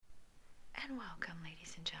and welcome,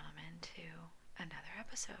 ladies and gentlemen, to another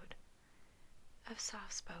episode of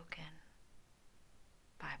Soft Spoken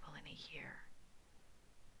Bible in a Year.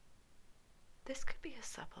 This could be a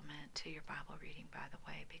supplement to your Bible reading, by the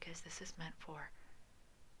way, because this is meant for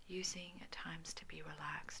using at times to be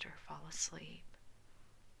relaxed or fall asleep.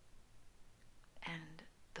 And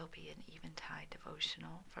there'll be an Eventide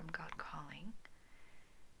devotional from God Calling.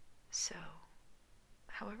 So,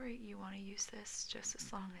 however you want to use this, just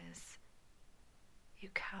as long as you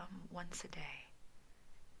come once a day,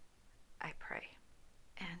 I pray.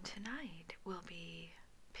 And tonight we'll be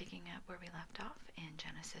picking up where we left off in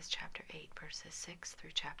Genesis chapter 8 verses 6 through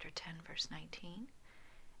chapter 10 verse 19,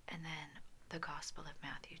 and then the Gospel of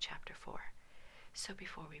Matthew chapter 4. So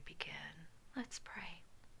before we begin, let's pray.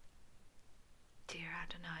 Dear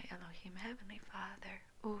Adonai Elohim, Heavenly Father,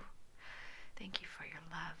 thank you for your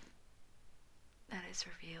love that is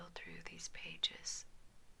revealed through these pages.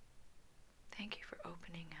 Thank you for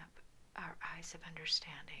opening up our eyes of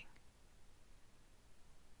understanding.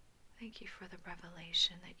 Thank you for the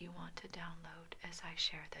revelation that you want to download as I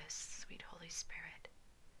share this, sweet Holy Spirit.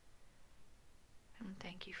 And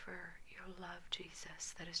thank you for your love,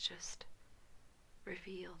 Jesus, that is just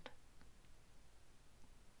revealed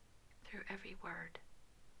through every word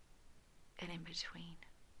and in between.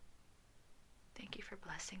 Thank you for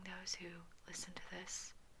blessing those who listen to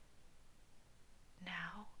this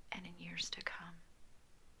now and in years to come.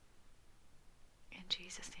 In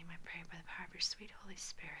Jesus' name I pray by the power of your sweet Holy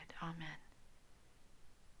Spirit. Amen.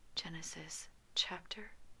 Genesis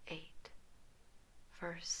chapter 8,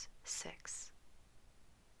 verse 6.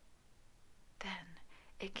 Then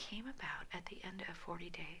it came about at the end of 40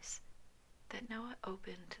 days that Noah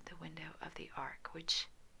opened the window of the ark which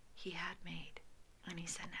he had made, and he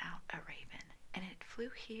sent out a raven, and it flew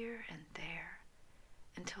here and there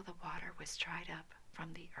until the water was dried up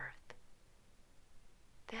from the earth.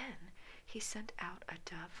 Then he sent out a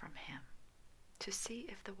dove from him to see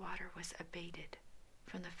if the water was abated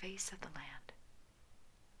from the face of the land.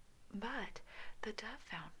 But the dove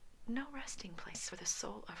found no resting place for the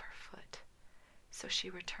sole of her foot, so she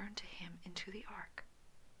returned to him into the ark,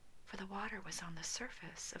 for the water was on the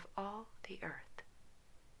surface of all the earth.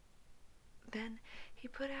 Then he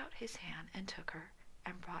put out his hand and took her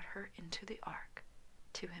and brought her into the ark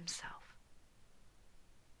to himself.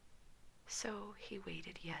 So he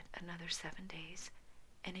waited yet another 7 days,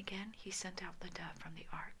 and again he sent out the dove from the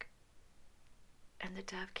ark. And the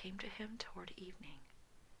dove came to him toward evening.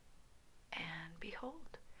 And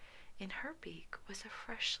behold, in her beak was a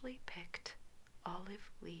freshly picked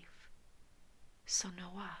olive leaf. So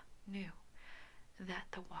Noah knew that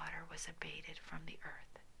the water was abated from the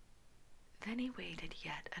earth. Then he waited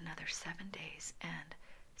yet another 7 days, and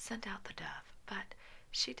sent out the dove, but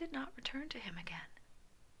she did not return to him again.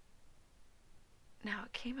 Now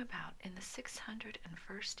it came about in the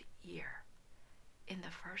 601st year, in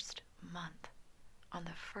the first month, on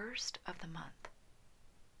the first of the month,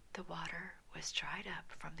 the water was dried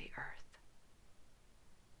up from the earth.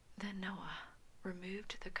 Then Noah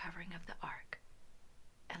removed the covering of the ark,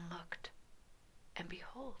 and looked, and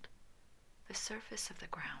behold, the surface of the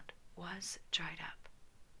ground was dried up.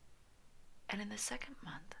 And in the 2nd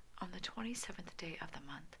month, on the 27th day of the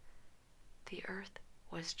month, the earth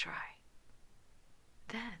was dry.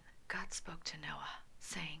 Then God spoke to Noah,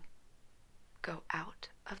 saying, Go out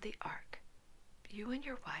of the ark, you and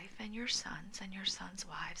your wife and your sons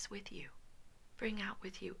wives with you. Bring out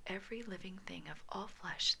with you every living thing of all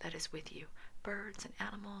flesh that is with you, birds and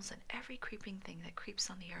animals and every creeping thing that creeps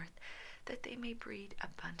on the earth, that they may breed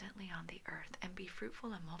abundantly on the earth and be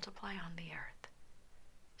fruitful and multiply on the earth.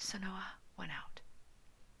 So Noah went out,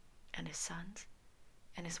 and his sons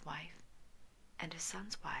and his wife and his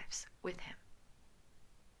sons' wives with him.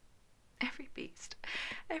 Every beast,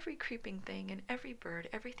 every creeping thing, and every bird,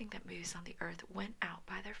 everything that moves on the earth went out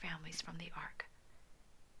by their families from the ark.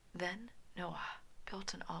 Then Noah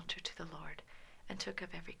built an altar to the Lord, and took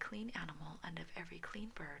of every clean animal and of every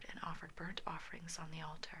clean bird, and offered burnt offerings on the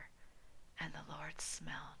altar. And the Lord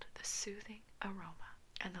smelled the soothing aroma.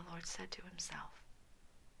 And the Lord said to himself,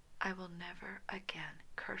 I will never again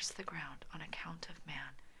curse the ground on account of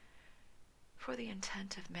man, for the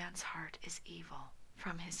intent of man's heart is evil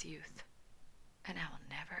from his youth. And I will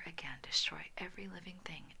never again destroy every living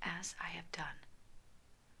thing as I have done,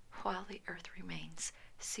 while the earth remains,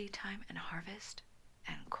 seedtime and harvest,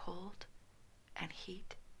 and cold and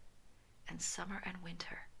heat, and summer and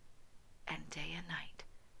winter, and day and night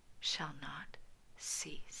shall not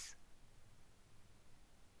cease.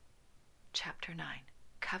 Chapter 9,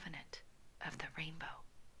 Covenant of the Rainbow.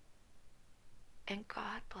 And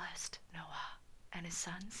God blessed Noah and his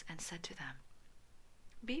sons and said to them,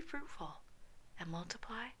 Be fruitful, and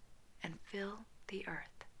multiply, and fill the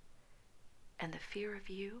earth. And the fear of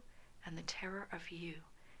you and the terror of you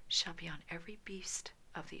shall be on every beast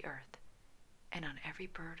of the earth, and on every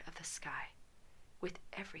bird of the sky, with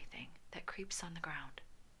everything that creeps on the ground.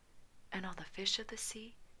 And all the fish of the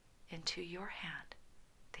sea, into your hand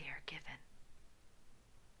they are given.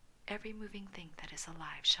 Every moving thing that is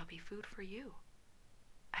alive shall be food for you.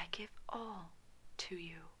 I give all to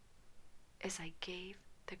you, as I gave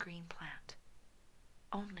the green plant.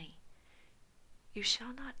 Only you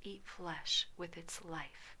shall not eat flesh with its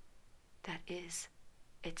life, that is,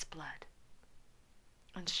 its blood.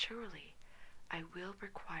 And surely I will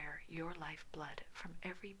require your lifeblood from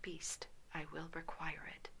every beast, I will require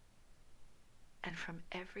it. And from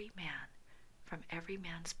every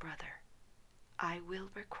man's brother, I will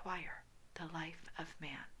require the life of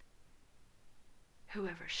man.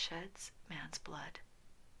 Whoever sheds man's blood,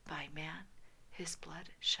 by man his blood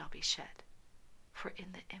shall be shed. For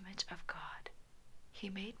in the image of God he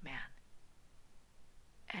made man.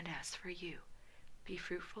 And as for you, be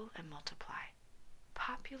fruitful and multiply.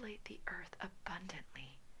 Populate the earth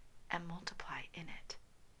abundantly and multiply in it.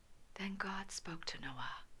 Then God spoke to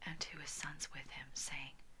Noah and to his sons with him,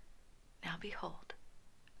 saying, Now behold,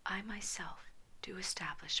 I myself do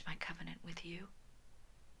establish my covenant with you,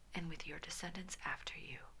 and with your descendants after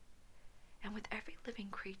you, and with every living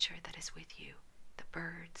creature that is with you, the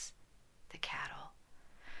birds, the cattle,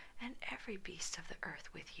 and every beast of the earth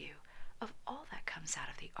with you, of all that comes out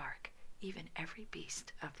of the ark, even every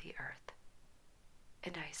beast of the earth.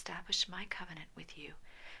 And I establish my covenant with you,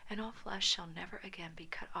 and all flesh shall never again be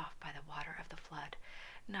cut off by the water of the flood,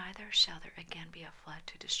 neither shall there again be a flood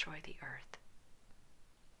to destroy the earth.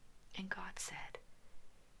 And God said,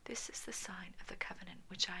 This is the sign of the covenant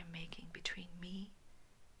which I am making between me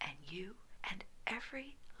and you and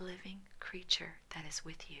every living creature that is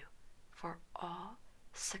with you for all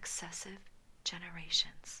successive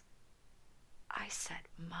generations. I set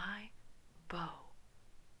my bow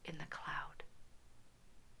in the cloud,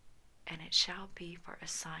 and it shall be for a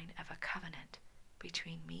sign of a covenant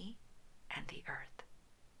between me and the earth.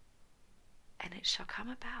 And it shall come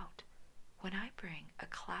about, when I bring a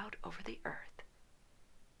cloud over the earth,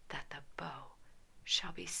 that the bow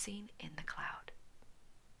shall be seen in the cloud.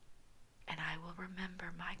 And I will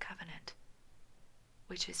remember my covenant,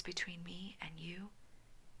 which is between me and you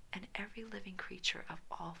and every living creature of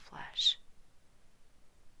all flesh.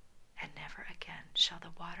 And never again shall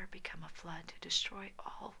the water become a flood to destroy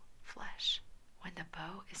all flesh. When the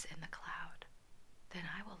bow is in the cloud, then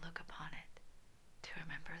I will look upon it to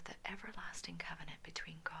remember the everlasting covenant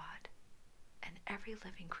between God and every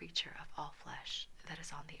living creature of all flesh that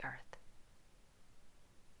is on the earth.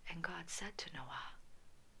 And God said to Noah,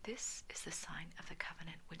 This is the sign of the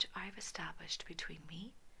covenant which I have established between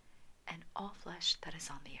me and all flesh that is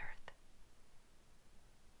on the earth.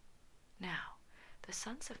 Now, the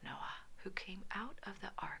sons of Noah who came out of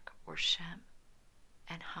the ark were Shem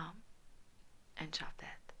and Ham and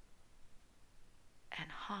Japheth.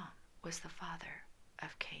 And Ham was the father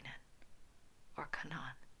of Canaan, or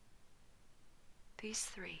Canaan. These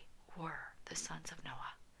three were the sons of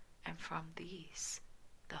Noah, and from these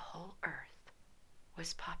the whole earth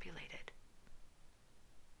was populated.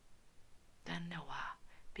 Then Noah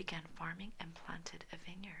began farming and planted a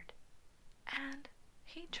vineyard, and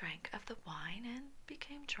he drank of the wine and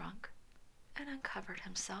became drunk, and uncovered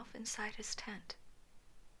himself inside his tent.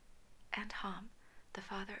 And Ham, the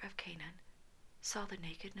father of Canaan, saw the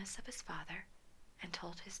nakedness of his father, and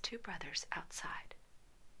told his two brothers outside.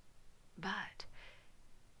 But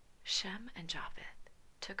Shem and Japheth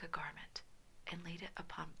took a garment, and laid it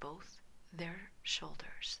upon both their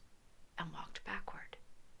shoulders, and walked backward,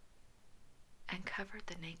 and covered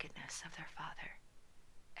the nakedness of their father,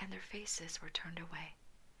 and their faces were turned away,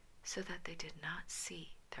 so that they did not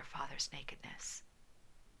see their father's nakedness.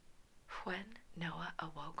 When Noah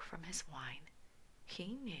awoke from his wine,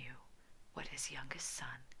 he knew what his youngest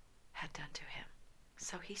son had done to him.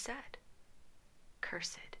 So he said,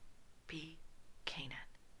 Cursed be Canaan.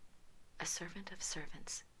 A servant of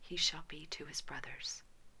servants he shall be to his brothers.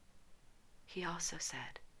 He also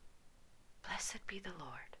said, Blessed be the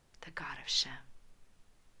Lord, the God of Shem,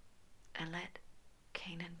 and let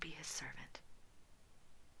Canaan be his servant.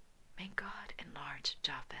 May God enlarge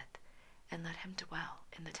Japheth, and let him dwell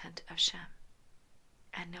in the tent of Shem.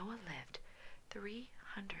 And Noah lived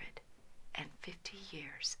 350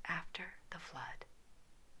 years after the flood.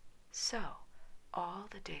 So all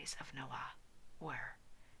the days of Noah were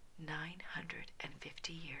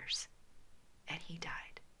 950 years, and he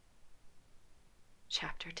died.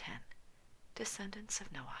 Chapter 10. descendants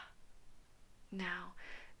of Noah. Now,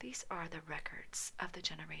 these are the records of the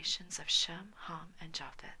generations of Shem, Ham, and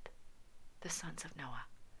Japheth, the sons of Noah,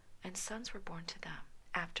 and sons were born to them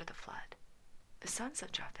after the flood. The sons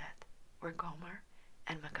of Japheth were Gomer,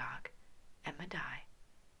 and Magog, and Madai,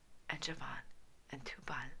 and Javan, and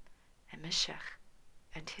Tubal, and Meshech,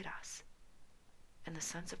 and Tiras. And the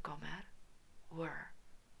sons of Gomer were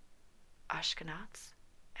Ashkenaz,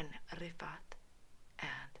 and Riphath,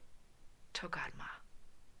 and Togarmah.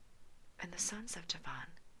 And the sons of Javan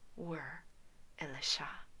were Elisha,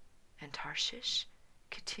 and Tarshish,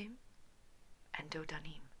 Kittim, and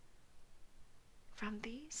Dodanim. From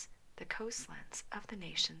these, the coastlands of the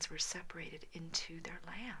nations were separated into their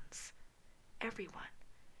lands, everyone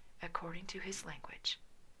according to his language,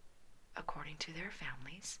 according to their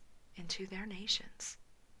families, into their nations.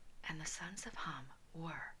 And the sons of Ham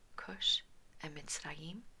were Cush, and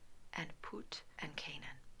Mitzrayim, and Put, and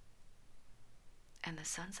Canaan. And the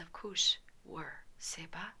sons of Cush were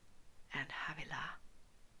Seba, and Havilah,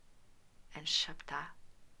 and Shabta,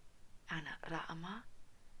 and Raamah,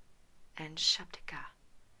 and Shabtika.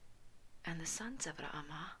 And the sons of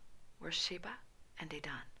Raamah were Sheba and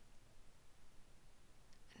Dedan.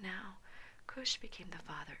 Now Cush became the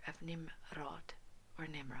father of Nimrod, or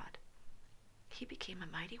Nimrod. He became a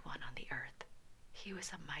mighty one on the earth. He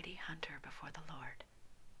was a mighty hunter before the Lord.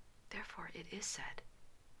 Therefore it is said,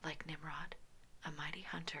 like Nimrod, a mighty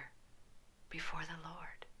hunter before the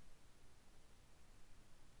Lord.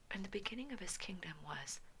 And the beginning of his kingdom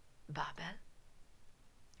was Babel,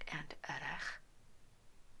 and Erech,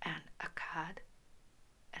 and Akkad,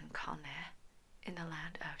 and Calneh, in the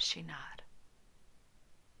land of Shinar.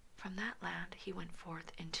 From that land he went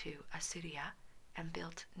forth into Assyria, and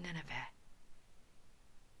built Nineveh,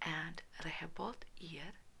 and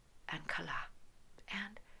Rehoboth-ir, and Calah,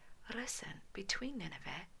 and Resen between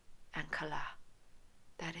Nineveh and Calah,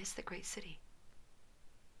 that is the great city.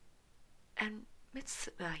 And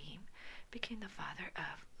Mitzrayim became the father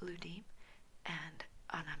of Ludim, and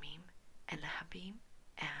Anamim, and Lehabim,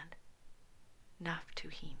 and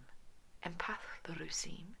Naphtuhim, and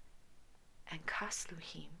Pathrusim, and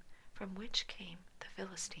Casluhim, from which came the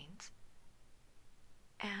Philistines,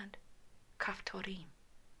 and Caphtorim.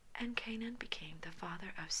 And Canaan became the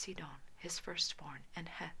father of Sidon, his firstborn, and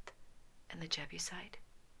Heth, and the Jebusite,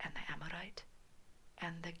 and the Amorite,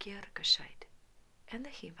 and the Girgashite, and the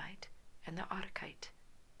Hivite, and the Archite,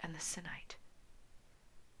 and the Sinite,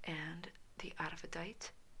 and the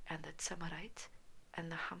Arvadite, and the Tsamarite,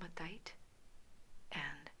 and the Hamathite.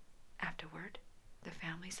 And afterward the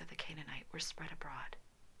families of the Canaanite were spread abroad.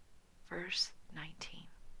 Verse 19.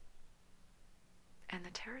 And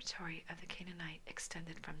the territory of the Canaanite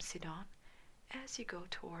extended from Sidon as you go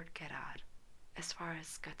toward Gerar, as far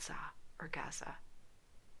as Gaza, or Gaza,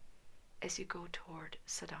 as you go toward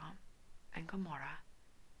Sodom, and Gomorrah,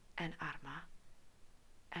 and Admah,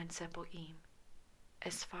 and Zeboim,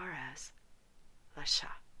 as far as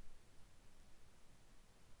Lasha.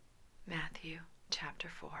 Matthew chapter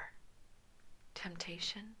 4.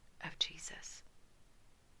 Temptation of Jesus.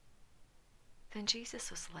 Then Jesus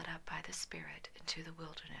was led up by the Spirit into the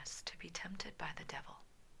wilderness to be tempted by the devil.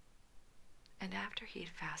 And after he had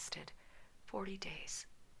fasted 40 days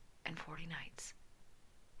and 40 nights,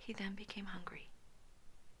 he then became hungry.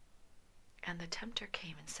 And the tempter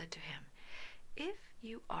came and said to him, If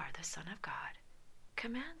you are the Son of God,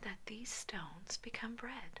 command that these stones become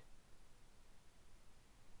bread.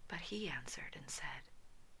 But he answered and said,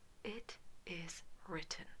 It is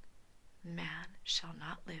written, Man shall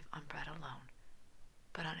not live on bread alone,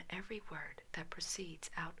 but on every word that proceeds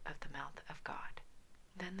out of the mouth of God.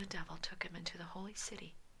 Then the devil took him into the holy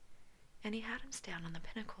city, and he had him stand on the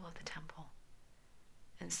pinnacle of the temple,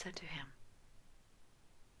 and said to him,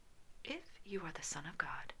 If you are the Son of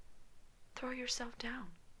God, throw yourself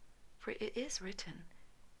down, for it is written,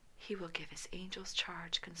 He will give his angels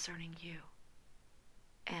charge concerning you,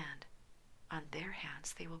 and on their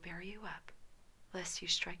hands they will bear you up, lest you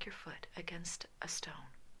strike your foot against a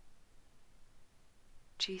stone.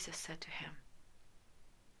 Jesus said to him,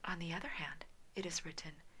 On the other hand, it is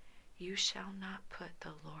written, You shall not put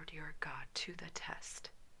the Lord your God to the test.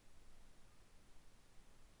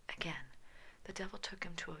 Again, the devil took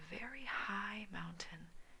him to a very high mountain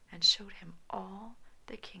and showed him all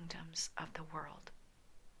the kingdoms of the world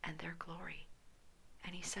and their glory.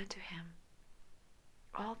 And he said to him,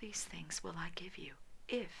 All these things will I give you,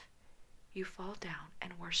 if you fall down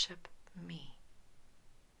and worship me.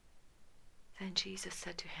 Then Jesus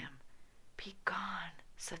said to him, Begone,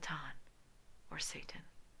 Satan, or Satan,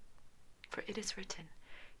 for it is written,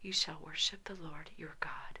 You shall worship the Lord your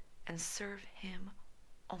God, and serve him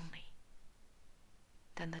only.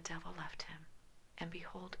 Then the devil left him, and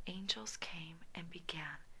behold, angels came and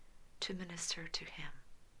began to minister to him.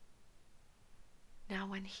 Now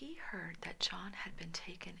when he heard that John had been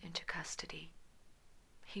taken into custody,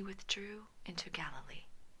 he withdrew into Galilee.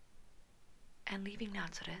 And leaving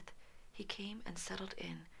Nazareth, he came and settled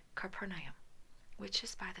in Capernaum, which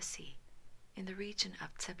is by the sea, in the region of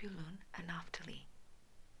Zebulun and Naphtali.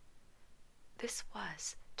 This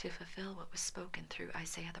was to fulfill what was spoken through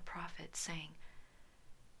Isaiah the prophet, saying,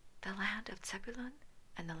 "The land of Zebulun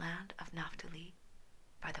and the land of Naphtali,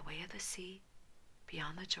 by the way of the sea,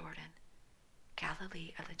 beyond the Jordan,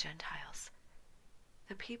 Galilee of the Gentiles.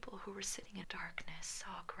 The people who were sitting in darkness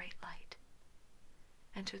saw a great light.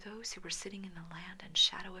 And to those who were sitting in the land and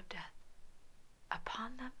shadow of death,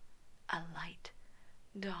 upon them a light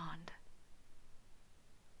dawned."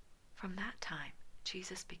 From that time,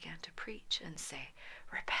 Jesus began to preach and say,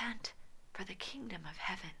 "Repent, for the kingdom of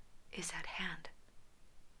heaven is at hand."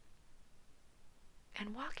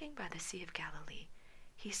 And walking by the Sea of Galilee,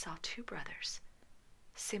 he saw two brothers,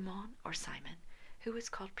 Simon or Simon, who was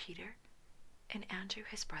called Peter, and Andrew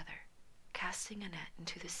his brother, casting a net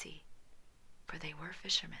into the sea, for they were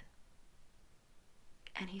fishermen.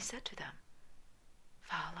 And he said to them,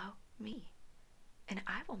 "Follow me, and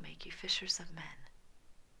I will make you fishers of men."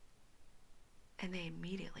 And they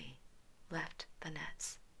immediately left the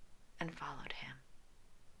nets and followed him.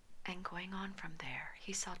 And going on from there,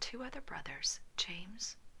 he saw two other brothers,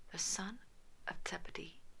 James, the son of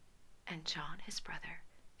Zebedee, and John his brother,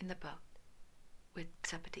 in the boat with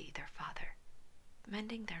Zebedee their father,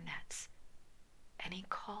 mending their nets. And he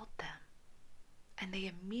called them, and they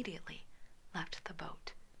immediately left the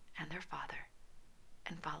boat and their father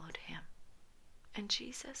and followed him. And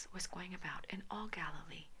Jesus was going about in all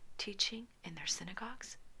Galilee, teaching in their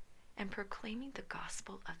synagogues and proclaiming the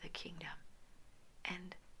gospel of the kingdom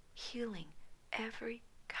and healing every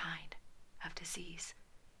kind of disease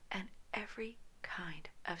and every kind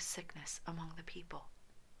of sickness among the people.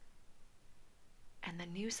 And the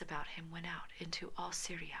news about him went out into all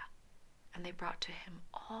Syria, and they brought to him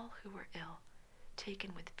all who were ill,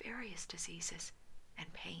 taken with various diseases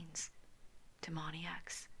and pains,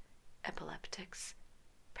 demoniacs, epileptics,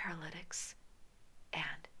 paralytics,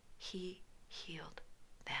 and he healed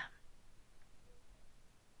them.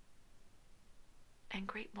 And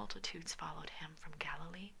great multitudes followed him from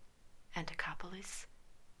Galilee and Decapolis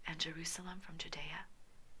and Jerusalem from Judea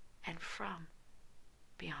and from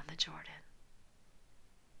beyond the Jordan.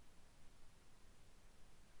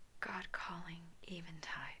 God calling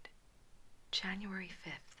eventide, January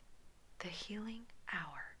 5th, the healing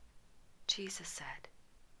hour. Jesus said,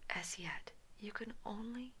 "As yet you can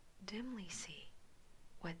only dimly see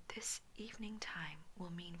what this evening time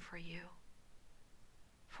will mean for you.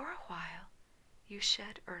 For a while you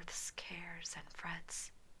shed earth's cares and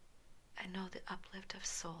frets, and know the uplift of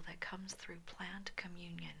soul that comes through planned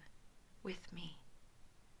communion with me.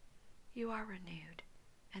 You are renewed,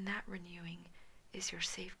 and that renewing is your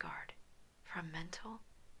safeguard from mental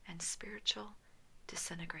and spiritual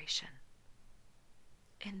disintegration.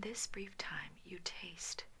 In this brief time you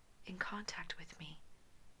taste, in contact with me,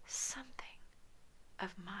 something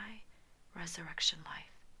of my resurrection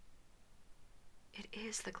life. It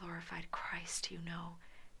is the glorified Christ you know,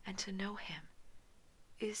 and to know him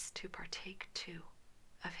is to partake too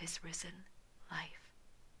of his risen life.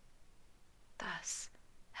 Thus,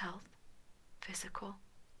 health, physical,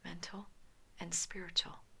 mental, and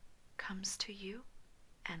spiritual, comes to you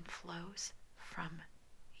and flows from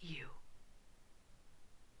you.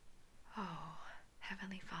 Oh,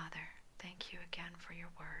 Heavenly Father, thank you again for your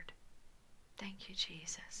word. Thank you,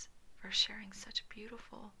 Jesus, for sharing such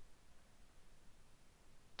beautiful,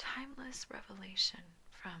 timeless revelation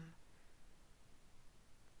from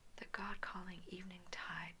the God-calling evening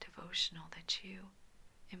tide devotional that you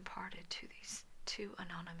imparted to these two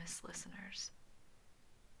anonymous listeners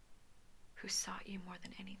who sought you more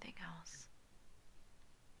than anything else.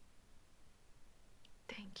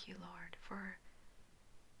 Thank you, Lord, for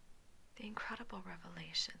the incredible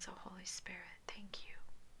revelations, O Holy Spirit. Thank you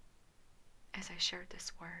as I shared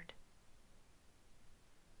this word.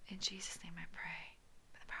 In Jesus' name I pray,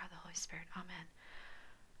 by the power of the Holy Spirit. Amen.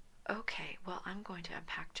 Okay, well, I'm going to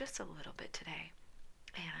unpack just a little bit today,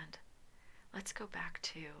 and let's go back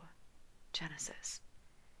to Genesis.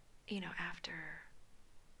 After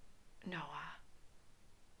Noah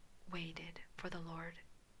waited for the Lord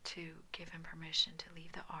to give him permission to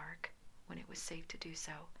leave the ark when it was safe to do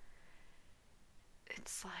so,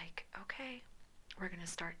 it's like, okay, we're going to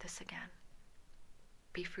start this again.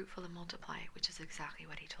 Be fruitful and multiply, which is exactly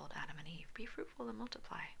what he told Adam and Eve. Be fruitful and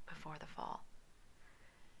multiply before the fall.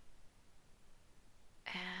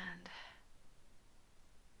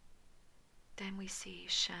 Then we see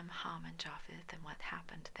Shem, Ham, and Japheth and what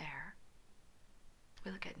happened there.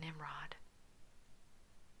 We look at Nimrod.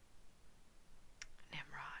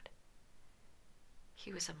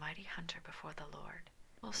 He was a mighty hunter before the Lord.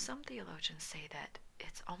 Well, some theologians say that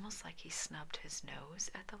it's almost like he snubbed his nose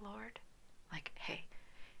at the Lord. Like, hey,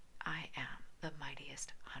 I am the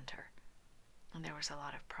mightiest hunter. And there was a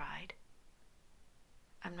lot of pride.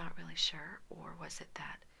 I'm not really sure. Or was it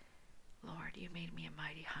that, Lord, you made me a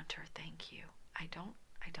mighty hunter, thank you. I don't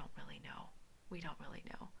really know. We don't really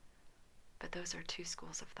know. But those are two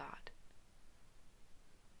schools of thought.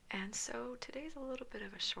 And so today's a little bit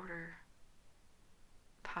of a shorter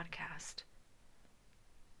podcast.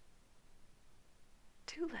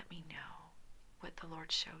 Do let me know what the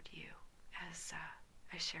Lord showed you as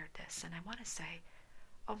I shared this. And I want to say,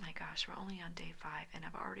 oh my gosh, we're only on day 5 and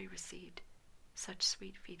I've already received such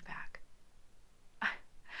sweet feedback.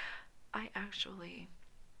 I actually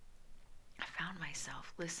found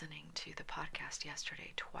myself listening to the podcast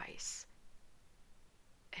yesterday twice.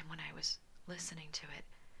 And when I was listening to it,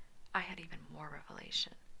 I had even more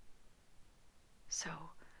revelation. So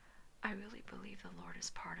I really believe the Lord is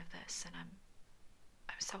part of this, and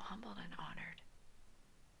I'm so humbled and honored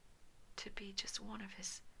to be just one of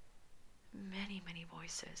his many, many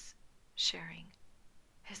voices sharing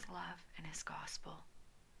his love and his gospel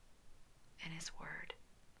and his word.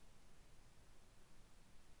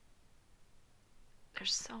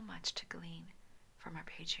 There's so much to glean from our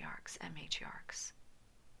patriarchs and matriarchs.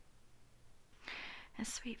 And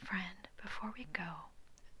sweet friend, before we go,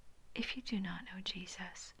 if you do not know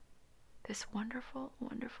Jesus, this wonderful,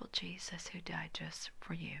 wonderful Jesus who died just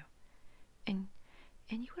for you, and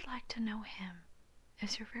you would like to know him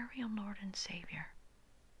as your very own Lord and Savior,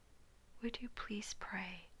 would you please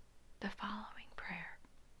pray the following prayer?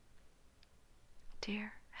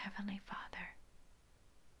 Dear Heavenly Father,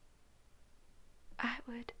 I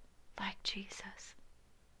would like Jesus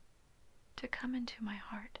to come into my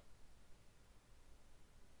heart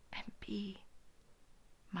and be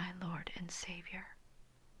my Lord and Savior.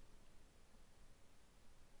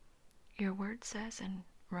 Your word says in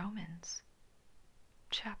Romans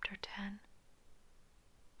chapter 10,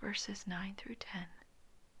 verses 9 through 10,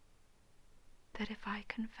 that if I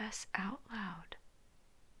confess out loud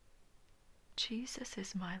Jesus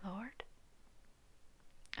is my Lord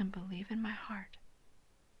and believe in my heart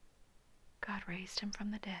God raised him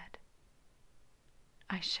from the dead,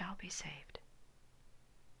 I shall be saved.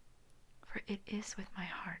 For it is with my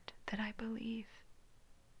heart that I believe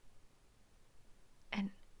and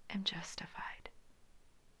am justified,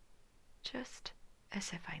 just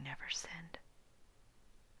as if I never sinned.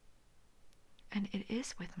 And it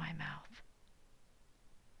is with my mouth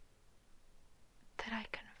that I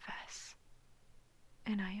confess,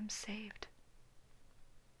 and I am saved.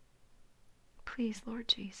 Please, Lord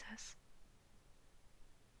Jesus,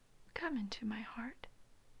 come into my heart.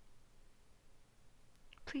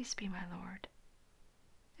 Please be my Lord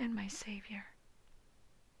and my Savior.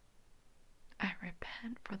 I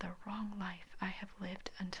repent for the wrong life I have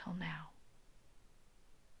lived until now.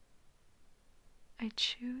 I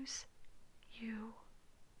choose you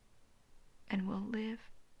and will live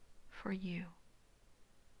for you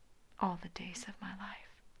all the days of my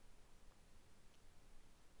life.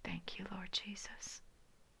 Thank you, Lord Jesus.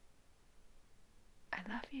 I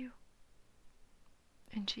love you.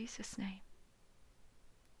 In Jesus' name,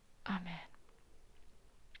 amen.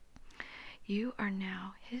 You are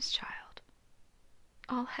now his child.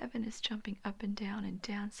 All heaven is jumping up and down and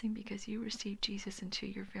dancing because you received Jesus into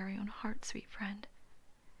your very own heart, sweet friend.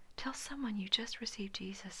 Tell someone you just received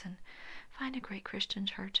Jesus and find a great Christian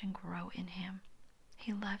church and grow in him.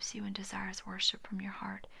 He loves you and desires worship from your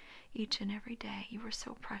heart each and every day. You are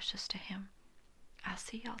so precious to him. I'll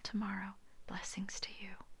see y'all tomorrow. Blessings to you.